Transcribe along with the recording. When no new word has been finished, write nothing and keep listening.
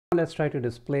Let's try to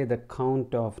display the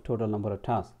count of total number of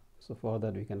tasks. So for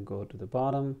that we can go to the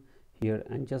bottom here,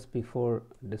 and just before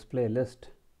display list,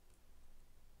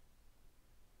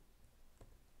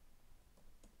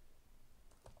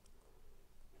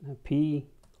 P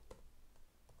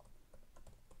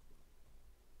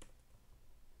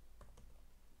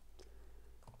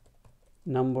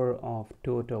number of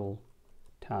total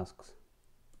tasks.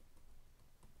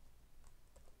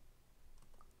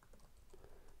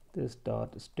 This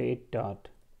dot state dot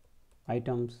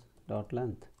items dot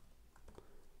length.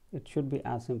 It should be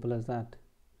as simple as that,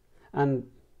 and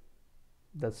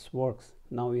this works.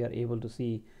 Now we are able to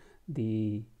see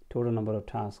the total number of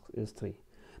tasks is 3.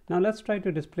 Now let's try to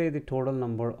display the total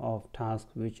number of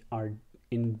tasks which are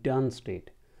in done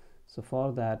state. So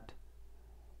for that,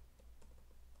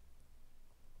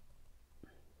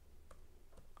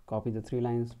 copy the 3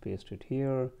 lines, paste it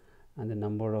here, and the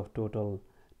number of total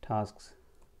tasks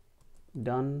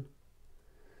done.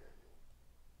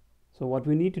 So what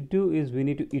we need to do is we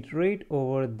need to iterate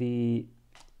over the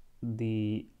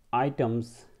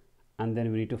items, and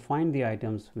then we need to find the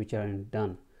items which are in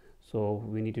done. So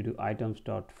we need to do items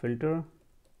dot filter,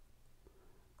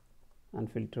 and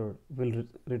filter will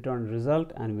return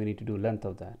result, and we need to do length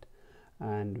of that.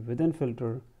 And within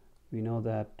filter, we know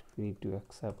that we need to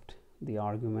accept the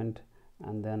argument,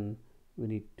 and then we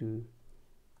need to,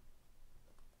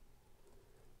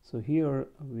 so here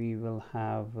we will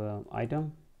have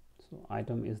item. So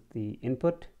item is the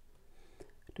input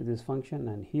to this function,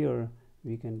 and here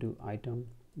we can do item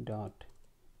dot,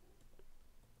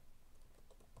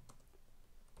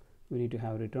 we need to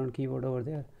have return keyword over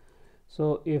there.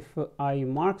 So if I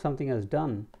mark something as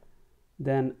done,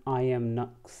 then I am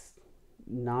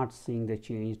not seeing the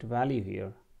changed value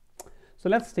here. So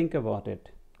let's think about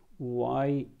it,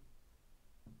 why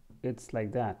it's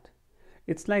like that.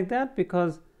 It's like that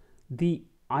because the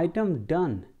item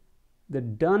done, the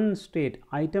done state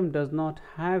item does not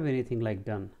have anything like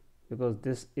done, because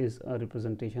this is a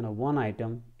representation of one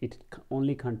item. It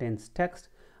only contains text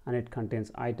and it contains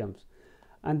items,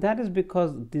 and that is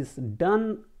because this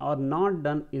done or not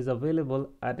done is available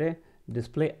at a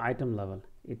display item level.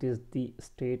 It is the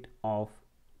state of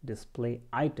display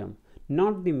item,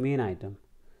 not the main item.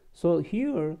 So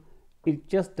here it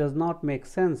just does not make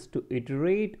sense to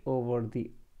iterate over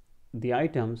the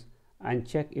items and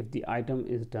check if the item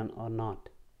is done or not.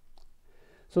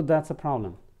 So that's a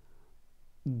problem.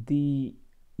 The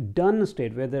done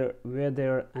state,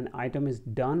 whether an item is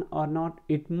done or not,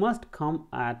 it must come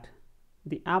at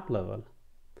the app level.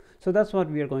 So that's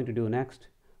what we are going to do next,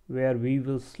 where we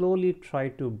will slowly try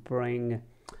to bring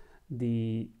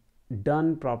the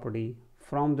done property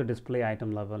from the display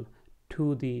item level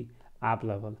to the app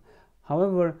level.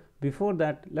 However, before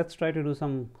that, let's try to do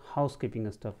some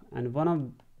housekeeping stuff. And one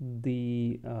of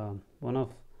the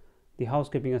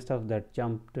housekeeping stuff that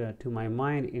jumped to my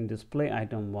mind in display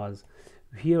item was,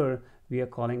 here we are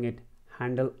calling it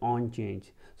handle on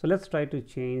change. So let's try to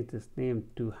change this name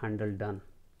to handle done,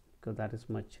 because that is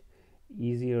much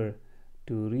easier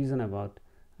to reason about.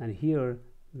 And here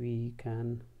we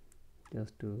can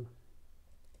just do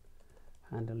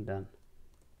handle done.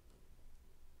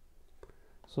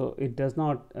 So it does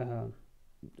not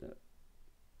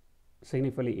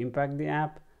significantly impact the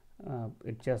app.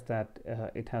 It's just that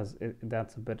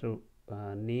that's a better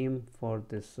name for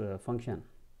this function.